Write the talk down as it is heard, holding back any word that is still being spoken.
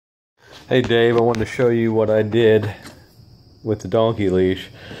Hey Dave, I wanted to show you what I did with the donkey leash.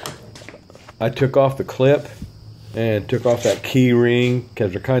 I took off the clip and took off that key ring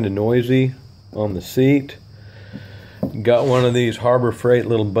because they're kind of noisy on the seat. Got one of these Harbor Freight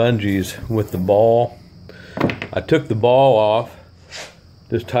little bungees with the ball. I took the ball off,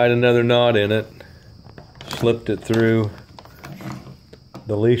 just tied another knot in it, slipped it through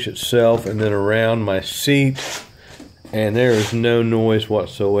the leash itself and then around my seat, and there is no noise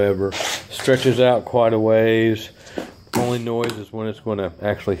whatsoever. Stretches out quite a ways. Only noise is when it's going to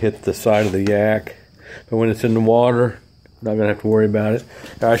actually hit the side of the yak, but when it's in the water, not going to have to worry about it.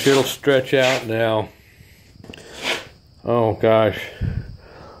 Gosh, it'll stretch out now. Oh gosh,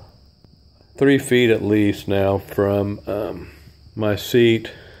 3 feet at least now from my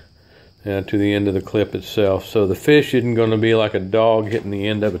seat to the end of the clip itself. So the fish isn't going to be like a dog hitting the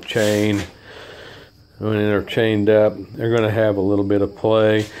end of a chain. When they're chained up, they're going to have a little bit of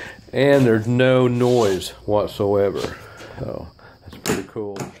play, and there's no noise whatsoever. So that's pretty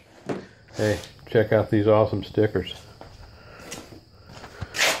cool. Hey, check out these awesome stickers.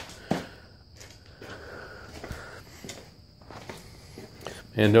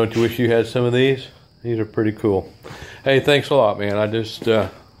 And don't you wish you had some of these? These are pretty cool. Hey, thanks a lot, man. I just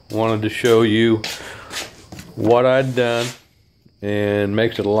wanted to show you what I'd done, and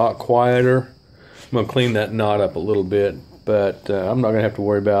makes it a lot quieter. I'm going to clean that knot up a little bit, but I'm not going to have to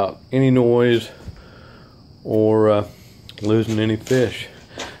worry about any noise or losing any fish.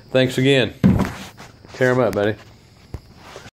 Thanks again. Tear them up, buddy.